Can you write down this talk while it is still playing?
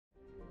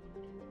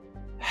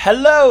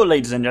Hello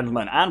ladies and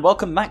gentlemen, and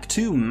welcome back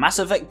to Mass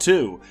Effect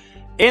 2.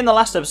 In the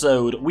last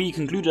episode, we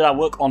concluded our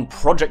work on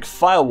Project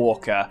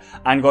Firewalker,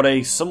 and got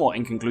a somewhat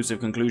inconclusive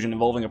conclusion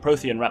involving a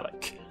Prothean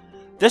relic.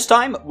 This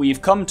time, we've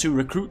come to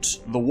recruit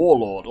the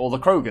Warlord, or the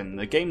Krogan.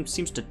 The game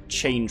seems to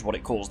change what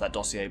it calls that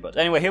dossier, but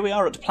anyway, here we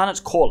are at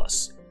planet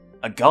Korlus.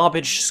 A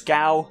garbage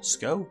scow?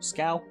 Scow?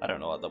 I don't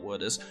know what that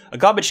word is. A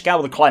garbage scow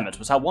with a climate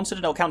was how one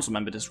Citadel Council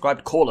member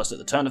described Korlus at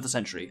the turn of the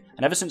century,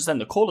 and ever since then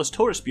the Korlus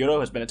Tourist Bureau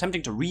has been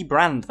attempting to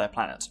rebrand their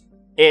planet.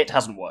 It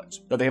hasn't worked,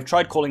 though they have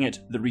tried calling it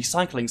the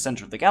recycling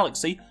centre of the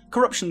galaxy.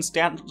 Corruption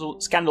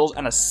scandals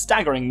and a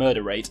staggering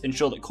murder rate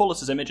ensure that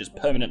Korlus's image is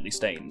permanently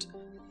stained.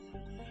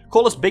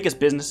 Korlus' biggest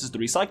business is the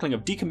recycling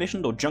of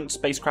decommissioned or junked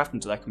spacecraft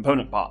into their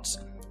component parts.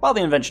 While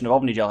the invention of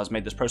Omnigel has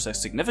made this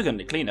process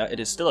significantly cleaner,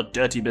 it is still a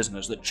dirty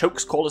business that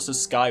chokes Korlus'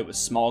 sky with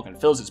smog and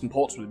fills its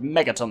ports with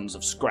megatons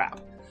of scrap.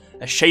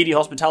 A shady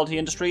hospitality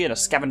industry and a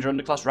scavenger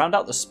underclass round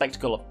out the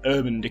spectacle of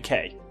urban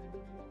decay.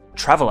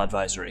 Travel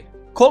advisory.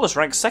 Korlus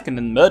ranks second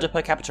in murder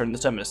per capita in the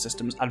Terminus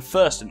systems and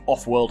first in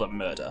off-world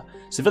murder.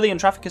 Civilian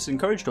traffickers are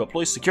encouraged to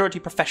employ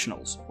security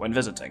professionals when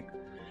visiting.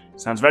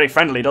 Sounds very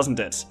friendly, doesn't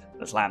it?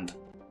 Let's land.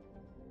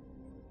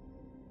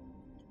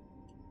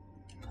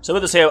 So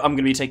with us here, I'm going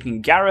to be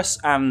taking Garrus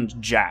and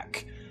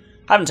Jack.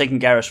 I haven't taken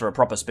Garrus for a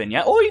proper spin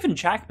yet, or even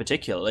Jack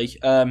particularly. She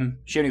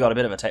only got a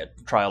bit of a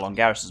trial on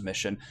Garrus'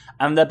 mission,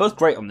 and they're both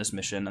great on this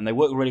mission, and they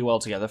work really well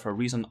together for a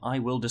reason I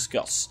will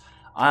discuss.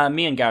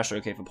 Me and Garrus are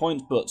okay for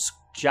points, but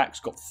Jack's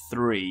got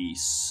 3,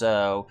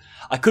 so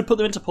I could put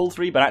them into pull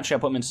 3, but actually I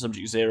put them into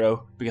subject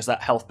 0, because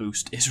that health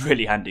boost is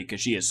really handy,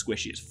 because she is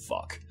squishy as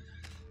fuck.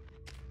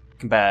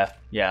 Compare,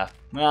 yeah.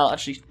 Well,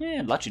 actually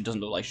doesn't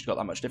look like she's got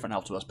that much different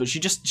health to us, but she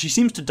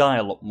seems to die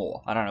a lot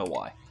more. I don't know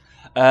why.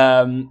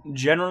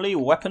 Generally,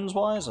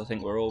 weapons-wise, I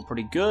think we're all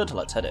pretty good.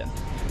 Let's head in.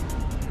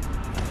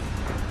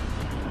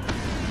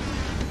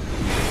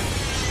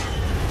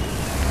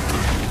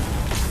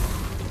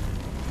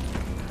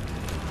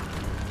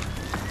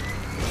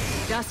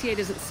 Dossier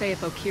doesn't say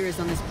if Okeer is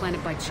on this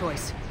planet by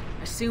choice.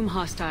 Assume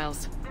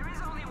hostiles. There is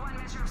only one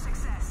measure of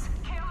success.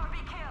 Kill or be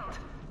killed.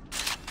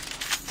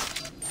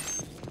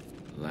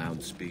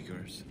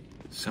 Loudspeakers.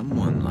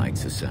 Someone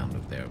likes the sound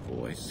of their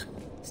voice.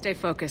 Stay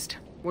focused.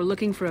 We're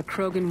looking for a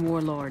krogan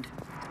warlord.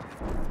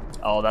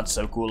 Oh, that's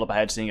so cool up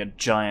ahead, seeing a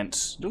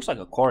giant, looks like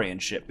a Quarian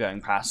ship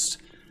going past.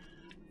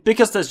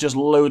 Because there's just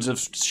loads of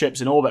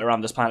ships in orbit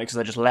around this planet because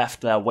they're just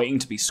left there waiting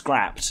to be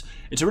scrapped.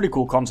 It's a really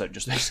cool concept,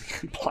 just this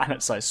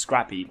planet-sized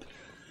scrap heap.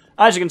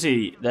 As you can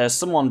see, there's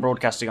someone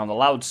broadcasting on the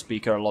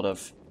loudspeaker a lot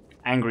of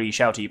angry,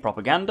 shouty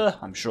propaganda.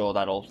 I'm sure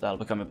that'll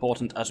become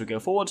important as we go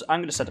forward. I'm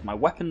going to set up my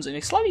weapons in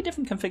a slightly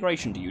different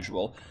configuration to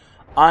usual.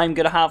 I'm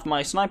going to have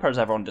my sniper as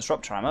ever on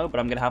disruptor ammo, but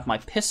I'm going to have my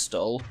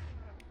pistol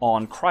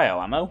on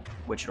cryo ammo,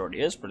 which it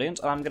already is, brilliant.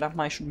 And I'm going to have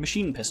my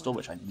machine pistol,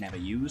 which I never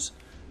use.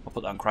 I'll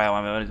put that on cryo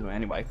ammo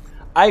anyway.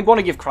 I want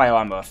to give cryo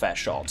ammo a fair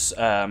shot,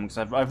 because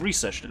I've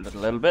researched it a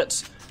little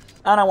bit,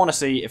 and I want to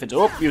see if it's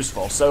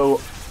useful. So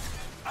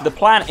the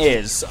plan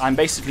is, I'm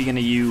basically going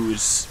to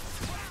use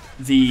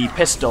the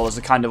pistol as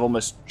a kind of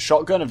almost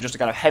shotgun of just a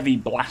kind of heavy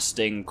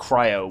blasting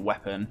cryo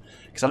weapon,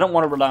 because I don't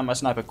want to rely on my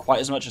sniper quite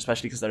as much,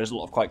 especially because there is a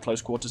lot of quite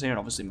close quarters here, and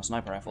obviously my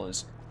sniper rifle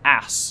is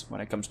ass when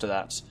it comes to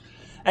that.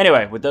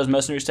 Anyway, with those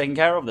mercenaries taken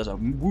care of, there's a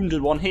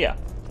wounded one here.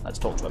 Let's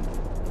talk to him.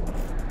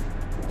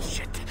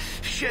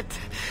 Shit!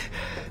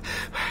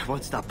 I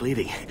won't stop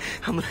bleeding.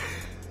 I'm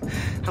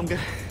gonna...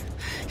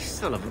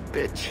 Son of a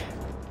bitch.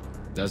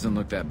 Doesn't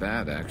look that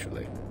bad,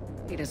 actually.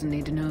 He doesn't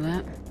need to know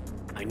that.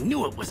 I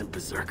knew it wasn't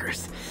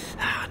berserkers.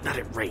 Not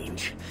at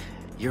range.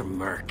 You're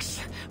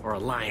mercs or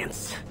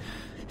Alliance.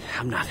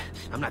 I'm not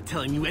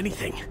telling you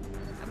anything.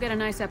 I've got a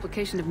nice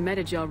application of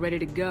metagel ready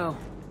to go.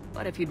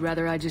 But if you'd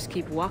rather I just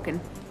keep walking.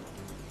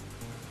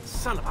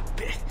 Son of a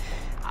bitch.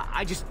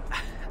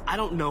 I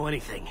don't know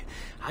anything.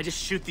 I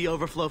just shoot the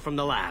overflow from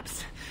the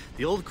labs.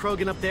 The old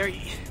Krogan up there,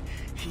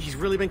 he's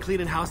really been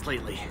cleaning house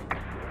lately.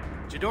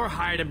 Jador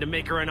hired him to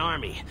make her an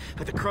army,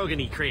 but the Krogan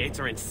he creates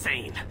are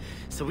insane.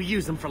 So we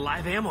use them for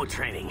live ammo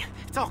training.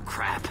 It's all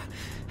crap.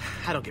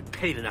 I don't get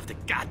paid enough to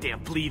goddamn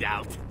bleed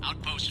out.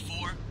 Outpost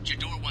 4,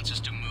 Jador wants us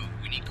to move.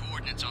 We need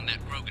coordinates on that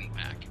Krogan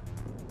pack.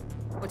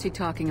 What's he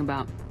talking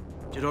about?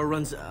 Jador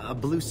runs a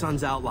Blue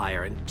Suns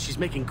outlier, and she's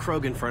making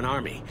Krogan for an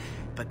army.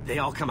 But they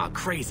all come out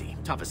crazy,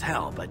 tough as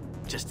hell, but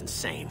just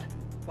insane.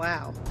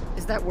 Wow.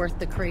 Is that worth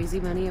the crazy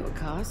money it would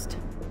cost?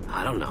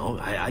 I don't know.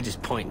 I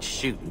just point and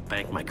shoot and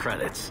bank my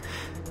credits.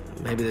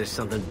 Maybe there's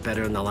something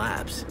better in the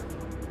labs.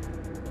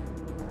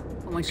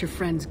 Once your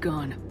friend's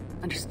gone.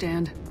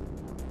 Understand?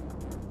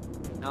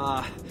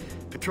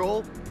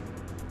 Patrol?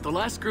 The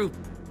last group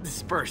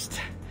dispersed.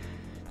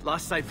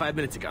 Lost sight 5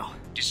 minutes ago.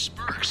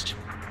 Dispersed?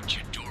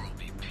 Jador will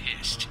be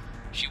pissed.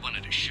 She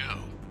wanted a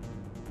show.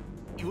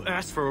 You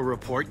asked for a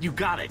report, you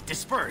got it.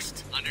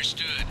 Dispersed.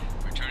 Understood.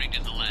 Returning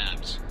to the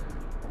labs.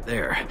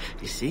 There.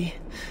 You see?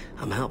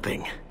 I'm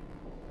helping.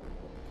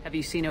 Have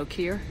you seen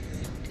Okeer?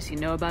 Does he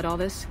know about all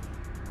this?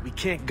 We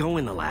can't go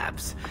in the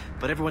labs,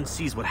 but everyone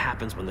sees what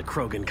happens when the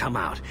Krogan come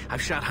out.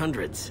 I've shot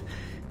hundreds.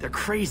 They're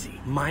crazy,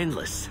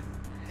 mindless.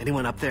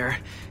 Anyone up there,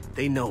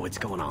 they know what's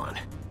going on.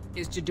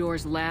 Is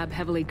Jador's lab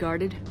heavily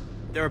guarded?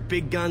 There are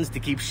big guns to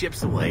keep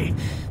ships away.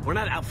 We're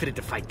not outfitted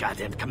to fight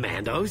goddamn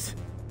commandos.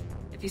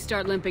 If you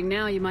start limping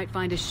now, you might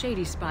find a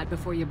shady spot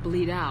before you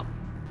bleed out.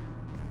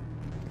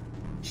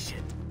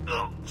 Shit.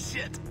 Oh,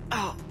 shit.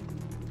 Oh.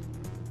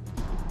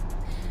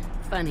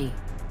 Funny.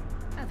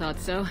 I thought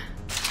so.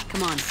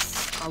 Come on.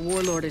 Our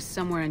warlord is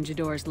somewhere in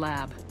Jador's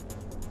lab.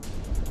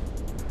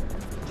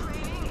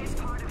 Training is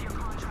part of your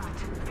contract.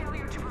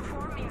 Failure to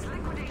perform means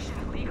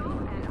liquidation, legal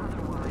and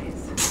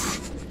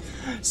otherwise.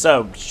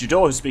 So,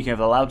 Jador is speaking of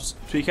the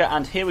loudspeaker,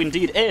 and here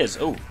indeed is.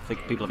 Oh, I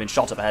think people have been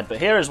shot up ahead, but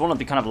here is one of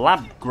the kind of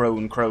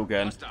lab-grown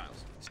krogan.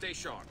 Stay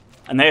sharp.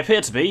 And they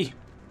appear to be.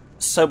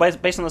 So,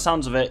 based on the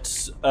sounds of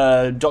it,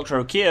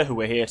 Dr. Okeer, who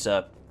we're here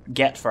to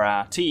get for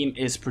our team,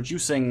 is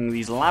producing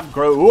these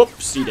lab-grown...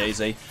 Whoopsie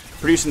daisy.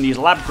 Producing these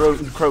lab-grown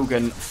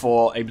krogan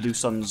for a Blue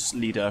Suns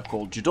leader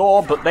called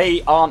Jador, but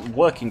they aren't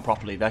working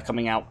properly. They're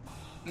coming out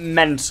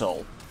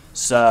mental.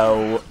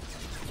 So,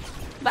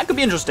 that could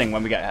be interesting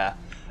when we get here.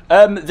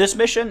 This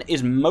mission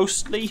is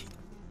mostly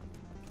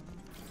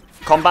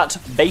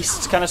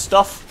combat-based kind of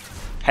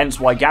stuff, hence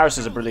why Garrus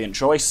is a brilliant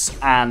choice,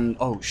 and...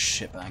 oh,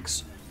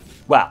 shitbags.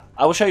 Well,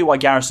 I will show you why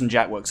Garrus and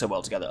Jack work so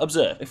well together.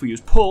 Observe, if we use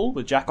pull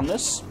with Jack on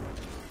this...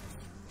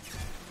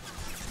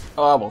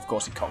 oh, well, of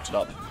course he cocked it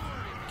up.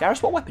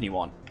 Garrus, what weapon you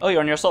want? Oh,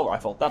 you're on your assault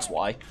rifle, that's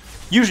why.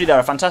 Usually they're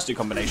a fantastic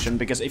combination,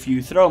 because if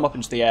you throw them up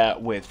into the air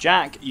with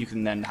Jack, you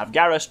can then have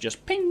Garrus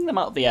just ping them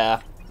out of the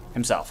air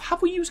himself.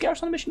 Have we used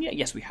Garrus on the mission yet?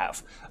 Yes, we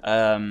have.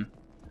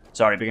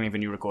 Sorry, beginning of a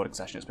new recording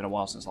session. It's been a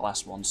while since the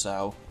last one,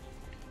 so...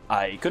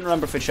 I couldn't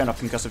remember if we'd shown up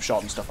concussive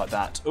shot and stuff like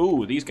that.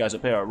 Ooh, these guys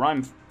up here are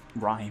rhyme.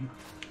 I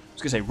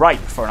was going to say ripe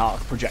for an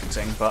arc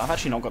projecting, but I've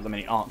actually not got that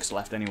many arcs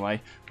left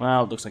anyway.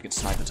 Well, it looks like it's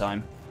sniper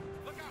time.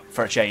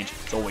 For a change,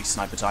 it's always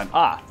sniper time.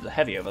 Ah, there's a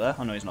heavy over there.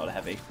 Oh no, he's not a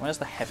heavy. Where's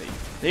the heavy?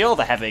 You're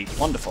the heavy.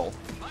 Wonderful.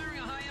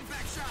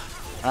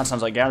 That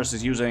sounds like Garrus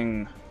is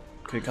using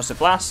concussive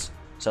blast.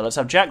 So let's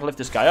have Jack lift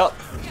this guy up.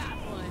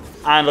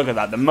 And look at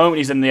that. The moment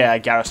he's in the air,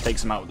 Garrus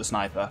takes him out with the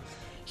sniper.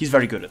 He's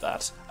very good at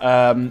that.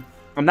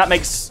 And that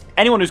makes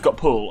anyone who's got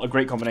pull a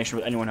great combination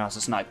with anyone who has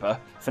a sniper.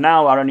 For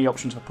now, our only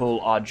options for pull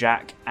are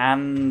Jack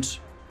and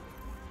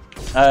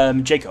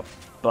Jacob.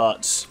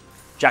 But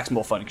Jack's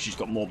more fun because she's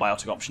got more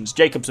biotic options.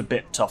 Jacob's a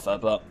bit tougher,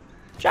 but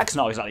Jack's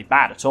not exactly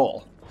bad at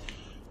all.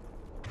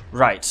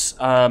 Right,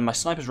 my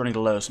sniper's running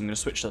low, so I'm going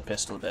to switch to the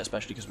pistol a bit,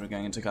 especially because we're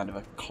going into kind of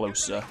a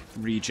closer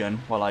region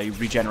while I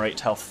regenerate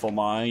health for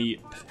my...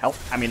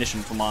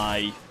 ammunition for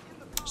my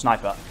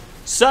sniper.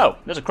 So,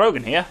 there's a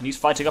Krogan here, and he's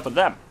fighting up at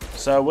them.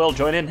 So we'll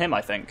join in him,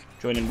 I think.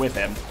 Join in with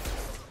him.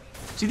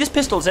 See, this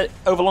pistol,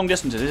 over long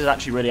distances, is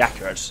actually really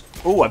accurate.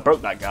 Oh, I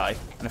broke that guy.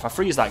 And if I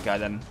freeze that guy,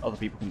 then other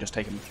people can just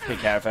take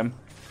care of him.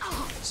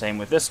 Same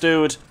with this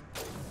dude.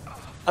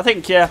 I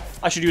think, yeah,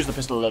 I should use the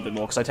pistol a little bit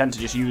more, because I tend to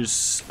just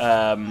use...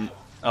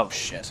 oh,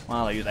 shit.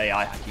 Well, I used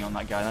AI hacking on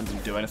that guy. That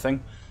didn't do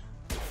anything.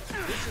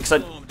 Because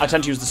I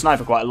tend to use the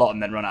sniper quite a lot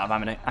and then run out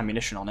of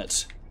ammunition on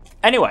it.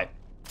 Anyway,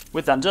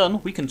 with that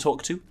done, we can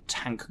talk to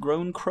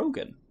tank-grown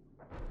Krogan.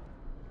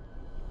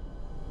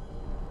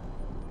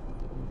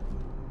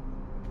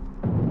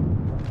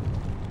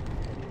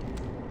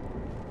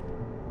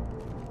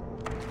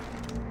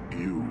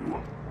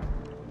 You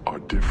are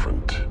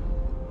different.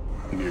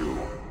 New.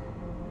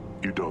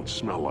 You don't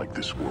smell like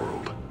this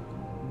world.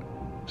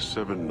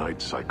 7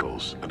 night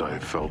cycles, and I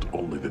have felt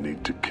only the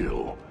need to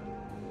kill.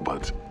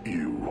 But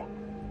you...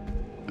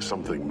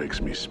 something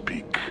makes me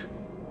speak.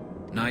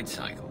 Night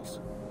cycles.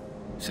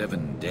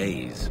 7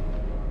 days.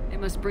 They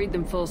must breed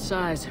them full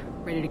size,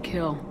 ready to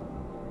kill.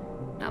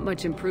 Not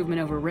much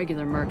improvement over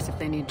regular mercs if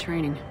they need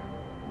training.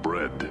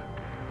 Bred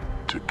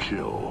to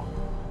kill.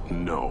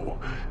 No.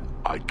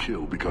 I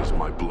kill because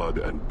my blood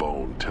and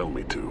bone tell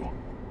me to.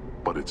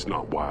 But it's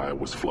not why I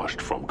was flushed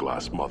from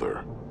Glass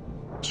Mother.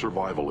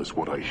 Survival is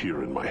what I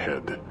hear in my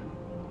head.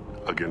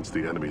 Against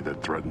the enemy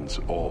that threatens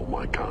all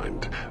my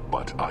kind.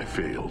 But I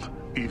failed,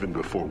 even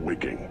before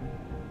waking.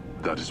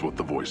 That is what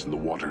the voice in the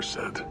water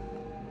said.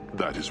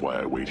 That is why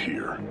I wait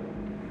here.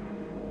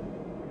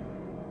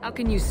 How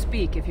can you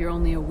speak if you're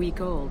only a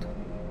week old?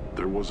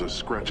 There was a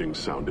scratching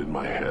sound in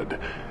my head,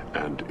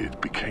 and it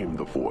became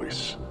the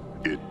voice.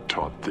 It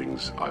taught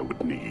things I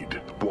would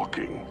need.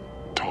 Walking,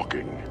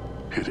 talking,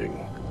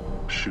 hitting,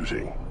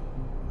 shooting.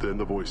 Then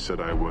the voice said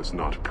I was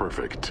not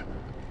perfect,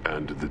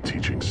 and the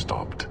teaching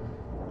stopped.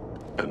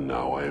 And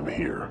now I am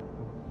here.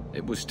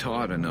 It was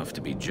taught enough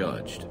to be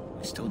judged.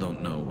 We still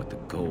don't know what the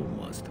goal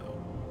was, though.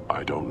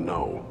 I don't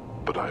know,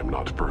 but I am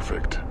not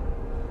perfect.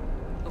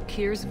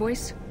 Okeer's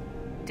voice?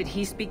 Did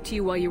he speak to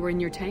you while you were in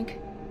your tank?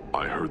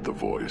 I heard the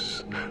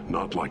voice,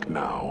 not like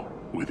now,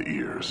 with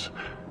ears.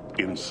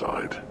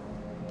 Inside.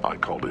 I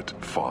called it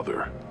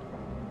Father.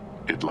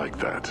 It like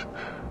that,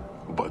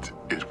 but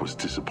it was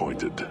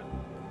disappointed.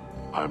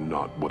 I'm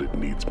not what it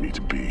needs me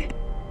to be.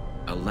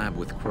 A lab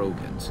with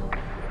Krogans.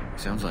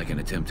 Sounds like an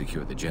attempt to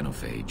cure the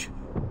genophage.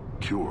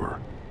 Cure?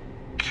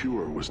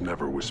 Cure was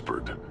never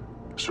whispered.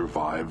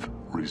 Survive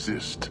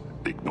Resist.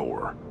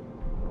 Ignore.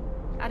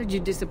 How did you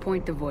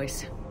disappoint the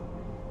voice?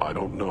 I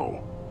don't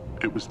know.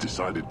 It was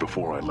decided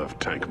before I left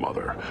Tank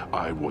Mother.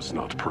 I was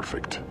not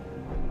perfect.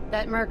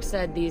 That merc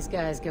said these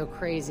guys go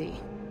crazy.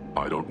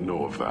 I don't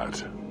know of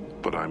that,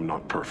 but I'm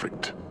not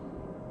perfect.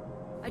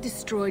 I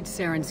destroyed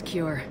Saren's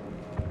cure.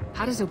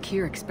 How does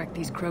Okeer expect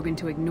these krogan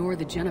to ignore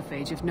the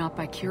genophage if not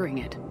by curing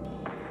it?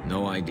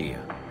 No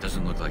idea.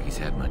 Doesn't look like he's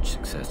had much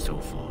success so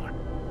far.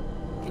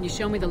 Can you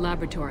show me the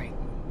laboratory?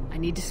 I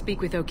need to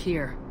speak with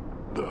Okeer.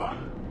 The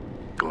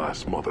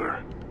Glass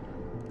Mother.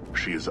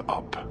 She is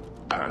up,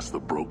 past the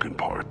broken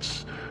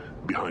parts,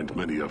 behind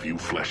many of you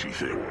fleshy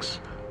things.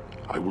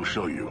 I will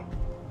show you.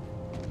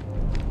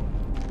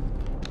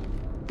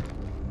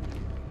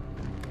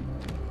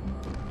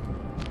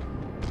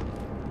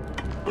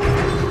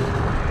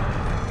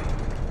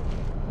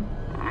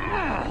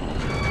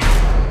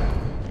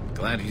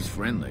 Glad he's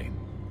friendly.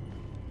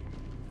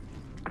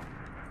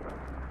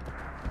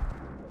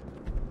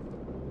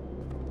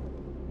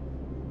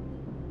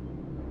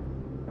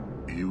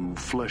 You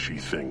fleshy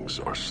things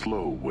are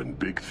slow when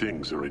big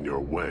things are in your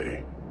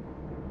way.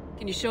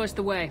 Can you show us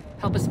the way?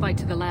 Help us fight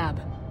to the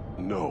lab.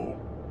 No,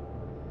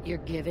 You're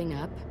giving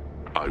up?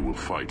 I will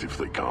fight if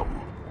they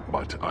come,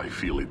 but I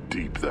feel it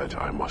deep that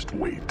I must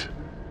wait.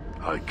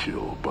 I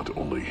kill, but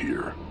only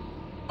here.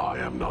 I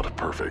am not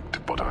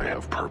perfect, but I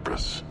have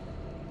purpose.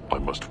 I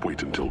must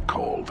wait until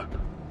called,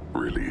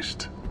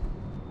 released.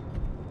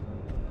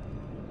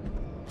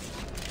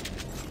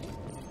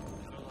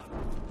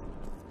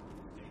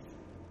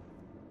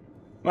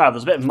 Wow,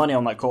 there's a bit of money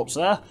on that corpse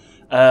there.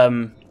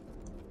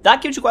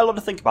 That gives you quite a lot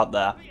to think about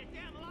there.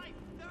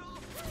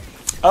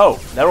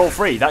 Oh, they're all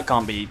free. That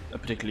can't be a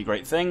particularly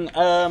great thing.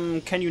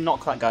 Can you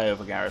knock that guy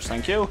over, Garrus?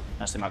 Thank you.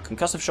 That's the amount.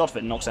 Concussive shot if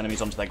it knocks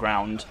enemies onto the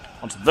ground,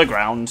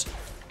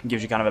 and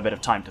gives you kind of a bit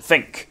of time to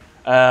think.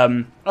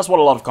 That's what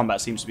a lot of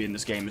combat seems to be in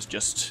this game, is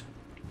just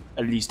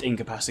at least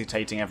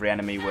incapacitating every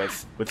enemy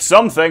with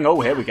something. Oh,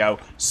 here we go.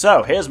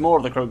 So, here's more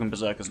of the Krogan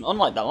Berserkers, and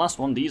unlike that last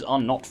one, these are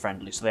not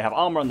friendly. So they have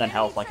armor and then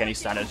health like any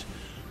standard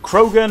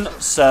Krogan,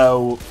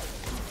 so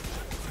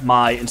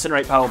my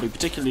Incinerate power will be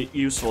particularly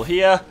useful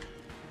here.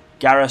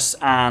 Garrus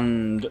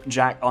and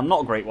Jack are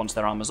not great once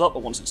their armor's up,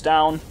 but once it's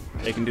down,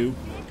 they can do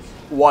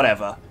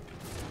whatever.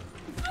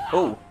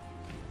 Oh,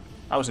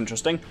 that was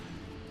interesting.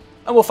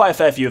 And we'll fight a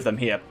fair few of them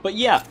here. But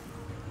yeah.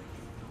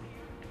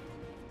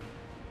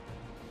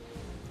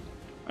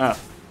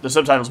 The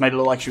subtitles made it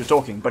look like she was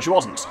talking, but she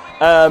wasn't.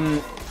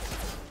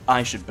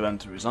 I should burn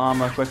through his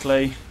armor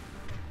quickly.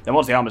 Then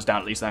once the armor's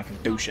down, at least then I can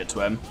do shit to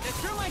him.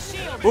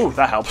 Ooh,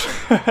 that helped.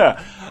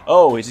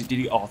 Oh, did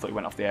he? Oh, I thought he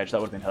went off the edge.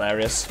 That would have been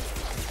hilarious.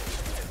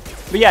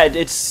 But yeah,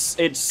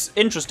 it's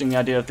interesting, the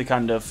idea of the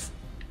kind of...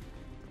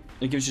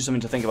 It gives you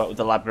something to think about with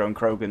the lab-grown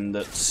Krogan,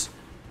 that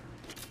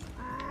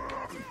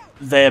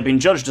they have been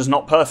judged as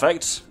not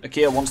perfect.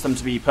 Okeer wants them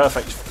to be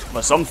perfect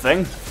for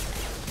something.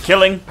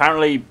 Killing,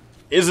 apparently,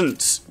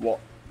 isn't what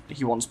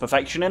he wants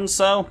perfection in,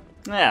 so...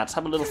 Yeah, let's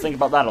have a little think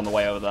about that on the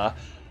way over there.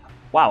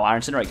 Wow, our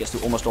Incinerate gets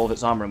through almost all of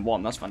its armor in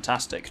one. That's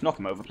fantastic. Knock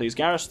him over, please,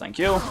 Garrus. Thank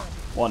you.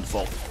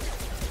 Wonderful.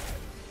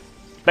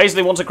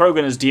 Basically, once a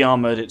Krogan is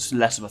de-armored, it's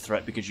less of a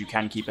threat because you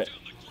can keep it.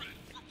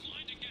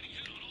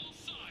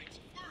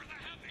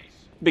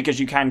 Because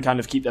you can kind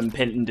of keep them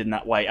pinned in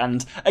that way.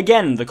 And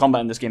again, the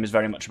combat in this game is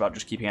very much about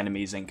just keeping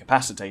enemies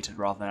incapacitated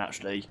rather than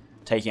actually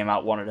taking them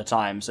out one at a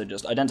time. So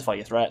just identify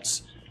your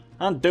threats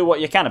and do what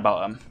you can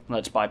about them.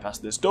 Let's bypass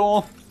this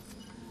door.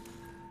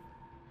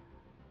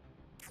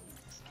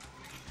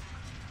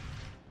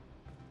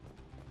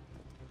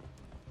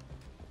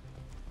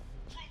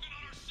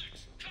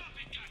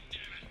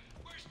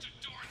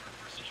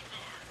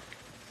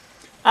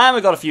 And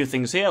we've got a few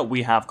things here.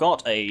 We have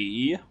got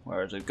a...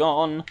 Where has it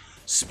gone?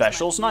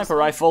 Special sniper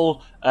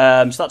rifle.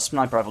 So that's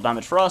sniper rifle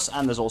damage for us.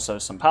 And there's also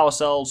some power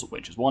cells,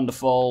 which is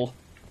wonderful.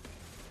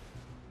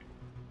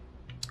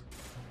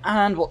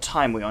 And what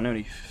time are we on?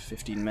 Only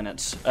 15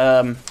 minutes.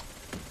 I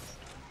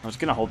was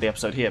going to hold the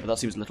episode here, but that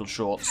seems a little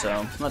short.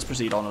 So let's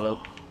proceed on a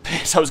little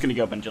bit. I was going to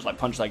go up and just like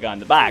punch that guy in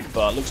the back,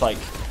 but it looks like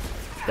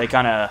they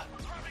kind of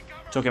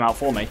took him out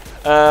for me.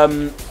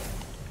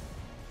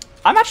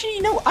 I'm actually,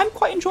 I'm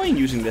quite enjoying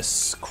using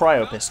this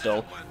cryo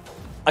pistol.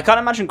 I can't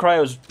imagine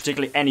cryo is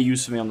particularly any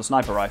use for me on the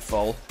sniper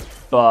rifle,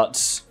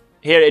 but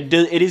here it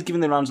is giving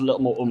the rounds a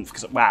little more oomph,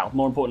 because, wow,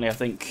 more importantly, I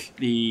think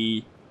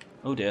the...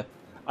 Oh dear.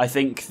 I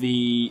think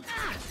the...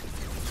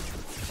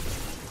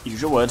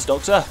 Use your words,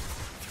 Doctor.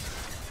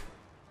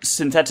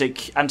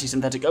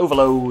 Anti-synthetic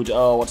overload,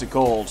 oh, what's it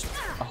called?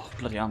 Oh,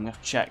 bloody hell, I'm going to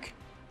have to check.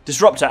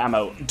 Disruptor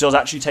ammo does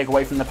actually take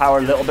away from the power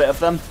a little bit of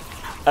them.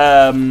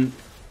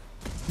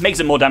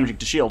 Makes it more damaging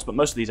to shields, but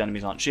most of these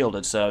enemies aren't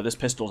shielded, so this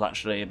pistol's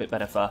actually a bit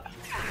better for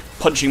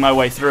punching my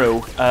way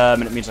through,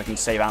 and it means I can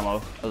save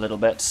ammo a little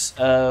bit.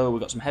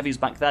 We've got some heavies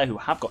back there who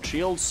have got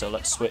shields, so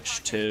let's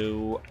switch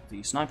to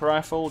the sniper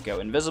rifle, go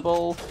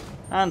invisible,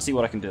 and see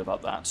what I can do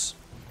about that.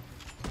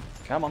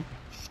 Come on,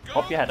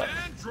 pop your head up.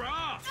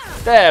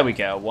 There we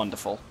go,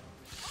 wonderful.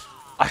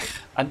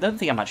 I don't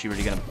think I'm actually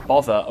really going to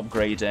bother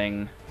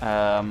upgrading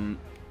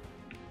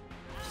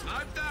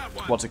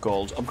what's it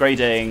called?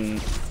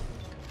 Upgrading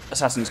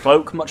Assassin's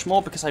Cloak much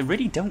more, because I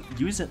really don't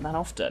use it that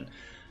often.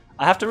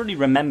 I have to really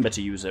remember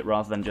to use it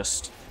rather than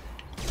just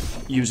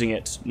using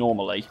it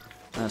normally.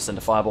 Send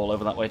a fireball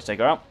over that way to take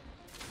her out.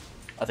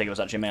 I think it was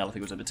actually a male, I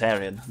think it was a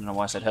Batarian. I don't know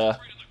why I said her.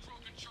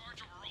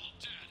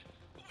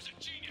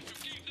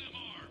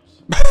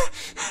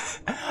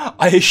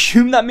 I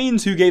assume that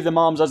means who gave them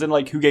arms as in,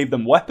 like, who gave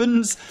them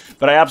weapons,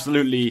 but I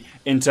absolutely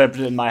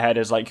interpreted it in my head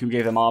as, like, who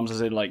gave them arms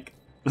as in, like,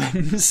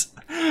 limbs.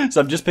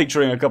 So I'm just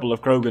picturing a couple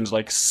of krogans,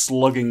 like,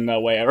 slugging their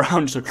way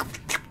around so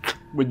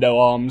with no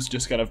arms,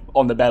 just kind of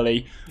on the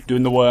belly,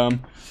 doing the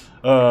worm.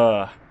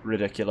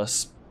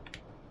 Ridiculous.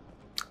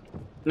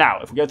 Now,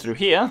 if we go through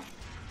here,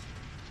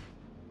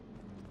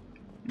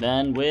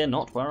 then we're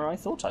not where I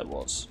thought I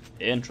was.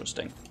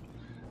 Interesting.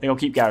 I think I'll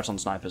keep Garrett on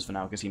snipers for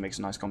now, because he makes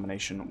a nice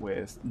combination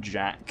with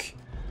Jack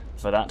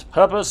for that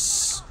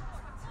purpose.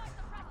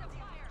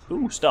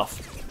 Ooh,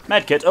 stuff.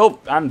 Medkit. Oh,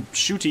 and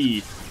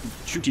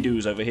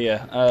shooty-doos over here.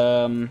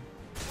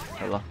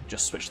 Hold on,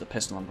 just switch the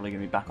pistol. I'm probably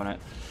going to be back on it.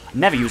 I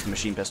never used the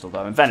machine pistol,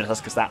 though. In fairness,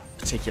 that's because that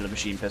particular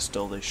machine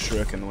pistol, the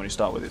Shuriken, the one you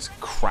start with, is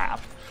crap.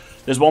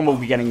 There's one we'll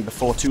be getting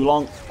before too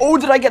long. Oh,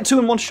 did I get 2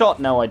 in one shot?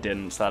 No, I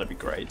didn't. That'd be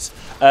great.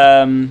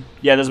 Yeah,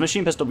 there's a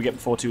machine pistol we get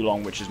before too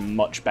long, which is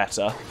much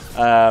better.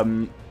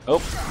 Oh,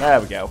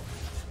 there we go.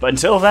 But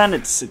until then,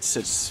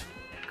 it's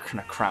kind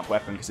of crap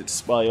weapon, because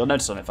it's, well, you'll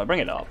notice on it, if I bring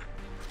it up,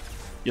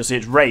 you'll see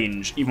its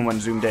range, even when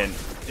zoomed in,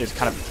 is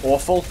kind of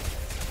awful.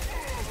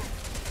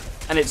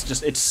 And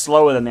it's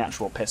slower than the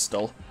actual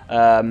pistol.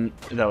 Though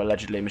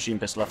allegedly a machine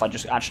pistol, if I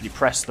just actually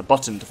press the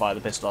button to fire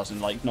the pistol, as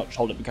in, like, not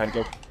hold it and kind of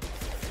go,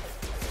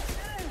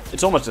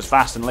 it's almost as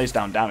fast and lays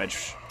down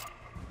damage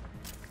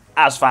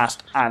as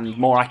fast and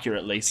more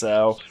accurately.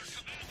 So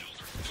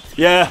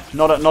yeah,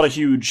 not a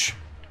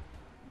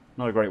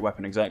great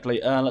weapon exactly.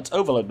 Let's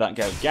overload that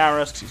guy with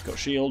Garrus, because he's got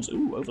shields.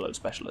 Ooh, overload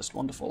specialist,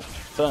 wonderful.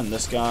 Burn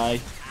this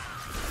guy.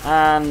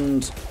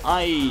 And how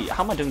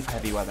am I doing for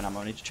heavy weapon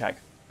ammo? I need to check.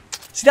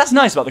 See, that's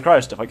nice about the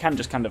cryo stuff. I can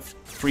just kind of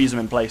freeze them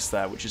in place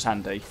there, which is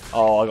handy.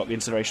 Oh, I got the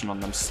incineration on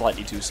them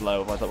slightly too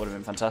slow. I thought that would have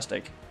been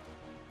fantastic.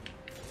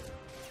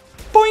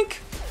 Boink!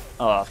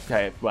 Oh,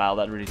 okay. Wow,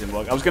 that really didn't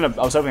work. I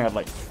was hoping I'd,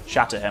 like,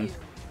 shatter him.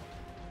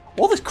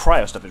 All this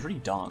cryo stuff is really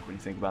dark when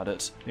you think about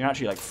it. You're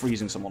actually, like,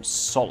 freezing someone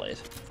solid.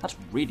 That's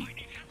really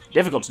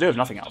difficult to do if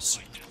nothing else.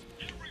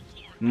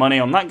 Money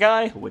on that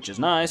guy, which is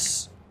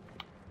nice.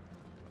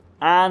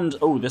 And,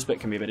 oh, this bit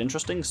can be a bit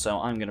interesting,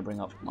 so I'm going to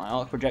bring up my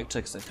arc projector,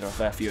 because there are a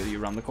fair few of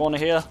you around the corner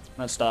here.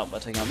 Let's start by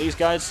taking out these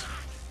guys.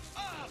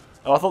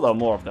 Oh, I thought there were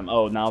more of them.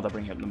 Oh, now they're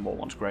bringing up the more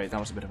ones. Great, that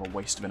was a bit of a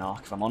waste of an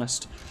arc, if I'm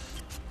honest.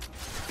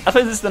 I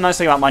think this is the nice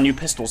thing about my new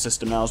pistol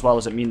system now, as well,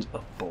 as it means...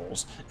 Oh,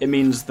 balls. It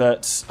means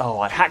that... Oh,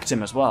 I hacked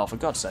him as well, for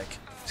God's sake.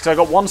 Because I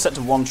got one set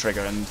to one trigger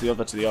and the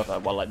other to the other,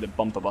 well, like the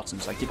bumper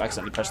buttons. I keep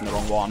accidentally pressing the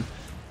wrong one.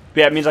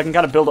 But yeah, it means I can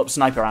kind of build up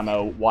sniper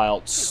ammo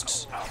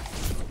whilst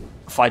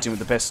fighting with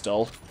the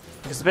pistol.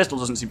 Because the pistol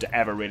doesn't seem to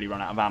ever really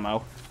run out of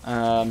ammo.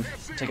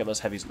 Take out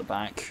those heavies at the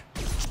back.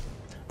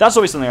 That's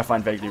always something I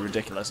find vaguely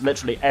ridiculous.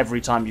 Literally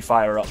every time you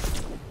fire up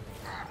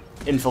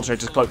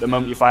Infiltrator's Cloak, the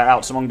moment you fire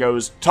out, someone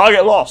goes,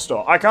 "Target lost,"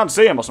 or "I can't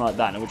see him," or something like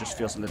that, and it just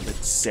feels a little bit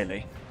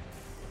silly.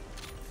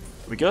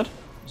 Are we good?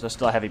 Is there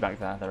still a heavy back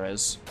there? There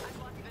is.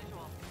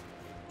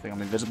 I think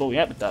I'm invisible.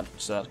 Yep,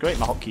 so that's great.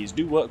 My hotkeys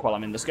do work while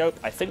I'm in the scope.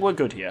 I think we're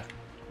good here.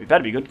 We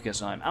better be good,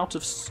 because I'm out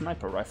of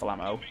sniper rifle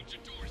ammo.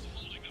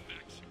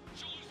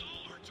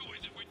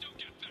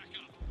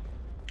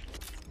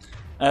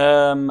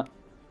 I'm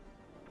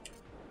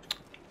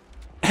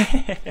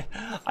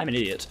an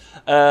idiot.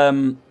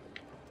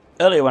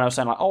 Earlier when I was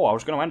saying, like, oh, I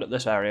was going to end at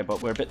this area,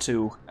 but we're a bit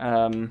too,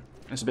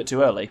 it's a bit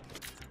too early.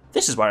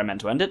 This is where I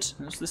meant to end it.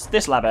 It's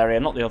this lab area,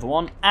 not the other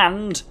one.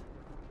 And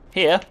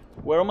here,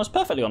 we're almost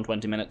perfectly on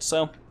 20 minutes,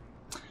 so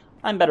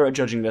I'm better at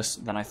judging this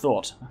than I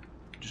thought.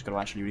 Just got to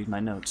actually read my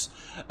notes.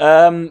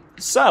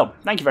 So,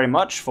 thank you very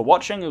much for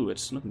watching. Ooh,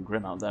 it's looking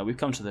grim out there. We've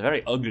come to the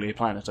very ugly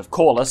planet of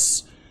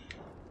Korlus.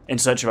 In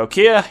search of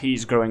Okeer.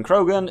 He's growing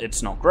krogan.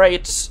 It's not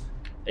great.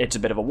 It's a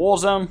bit of a war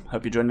zone.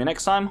 Hope you join me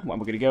next time when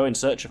we're going to go in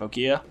search of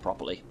Okeer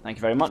properly. Thank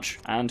you very much,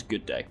 and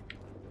good day.